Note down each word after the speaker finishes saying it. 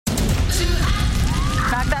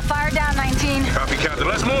Captain.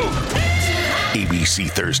 Let's move. ABC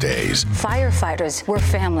Thursdays. Firefighters, we're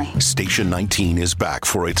family. Station 19 is back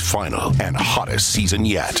for its final and hottest season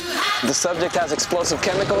yet. The subject has explosive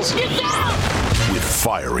chemicals. With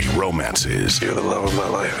fiery romances. You're the love of my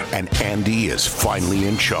life. And Andy is finally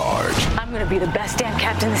in charge. I'm going to be the best damn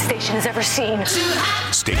captain the station has ever seen.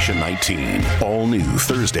 Station 19. All new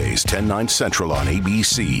Thursdays, 10/9 Central on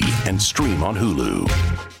ABC and stream on Hulu.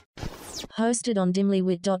 Hosted on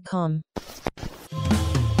dimlywit.com.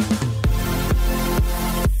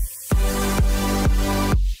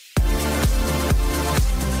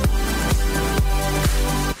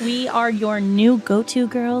 We are your new go-to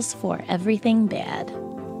girls for everything bad.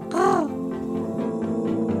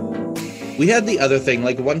 We had the other thing,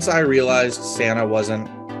 like once I realized Santa wasn't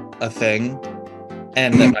a thing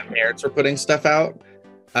and that my parents were putting stuff out,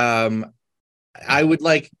 I would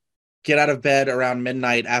like get out of bed around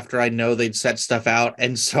midnight after I know they'd set stuff out.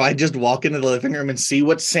 And so I just walk into the living room and see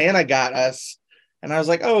what Santa got us. And I was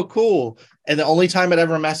like, oh, cool. And the only time it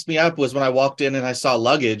ever messed me up was when I walked in and I saw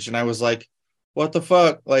luggage and I was like, what the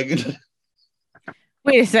fuck? Like,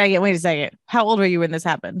 Wait a second. How old were you when this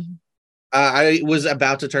happened? I was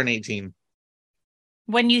about to turn 18.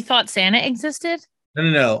 When you thought Santa existed?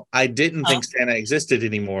 No. I didn't think Santa existed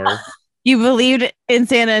anymore. You believed in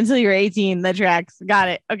Santa until you were 18. The tracks. Got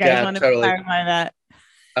it. Okay. Yeah, I just wanted totally. to clarify that.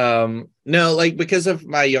 No, like because of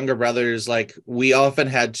my younger brothers, like we often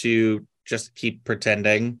had to just keep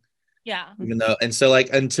pretending. Yeah. Even though, and so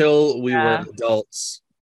like until we were adults,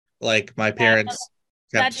 like my parents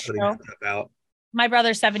kept that's putting true. stuff out. My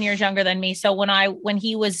brother's 7 years younger than me. So when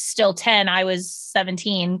he was still 10, I was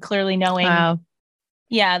 17, clearly knowing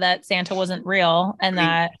that Santa wasn't real and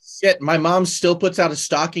that shit, my mom still puts out a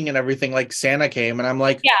stocking and everything like Santa came, and I'm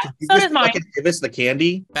like, so does mine. Give us the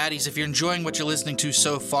candy. Baddies, if you're enjoying what you're listening to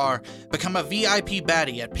so far, become a VIP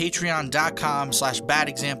baddie at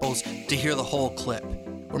patreon.com/badexamples to hear the whole clip.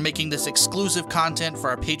 We're making this exclusive content for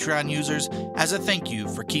our Patreon users as a thank you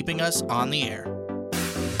for keeping us on the air.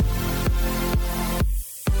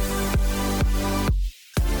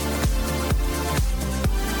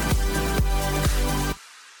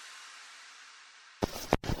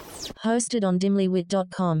 Hosted on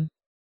dimlywit.com.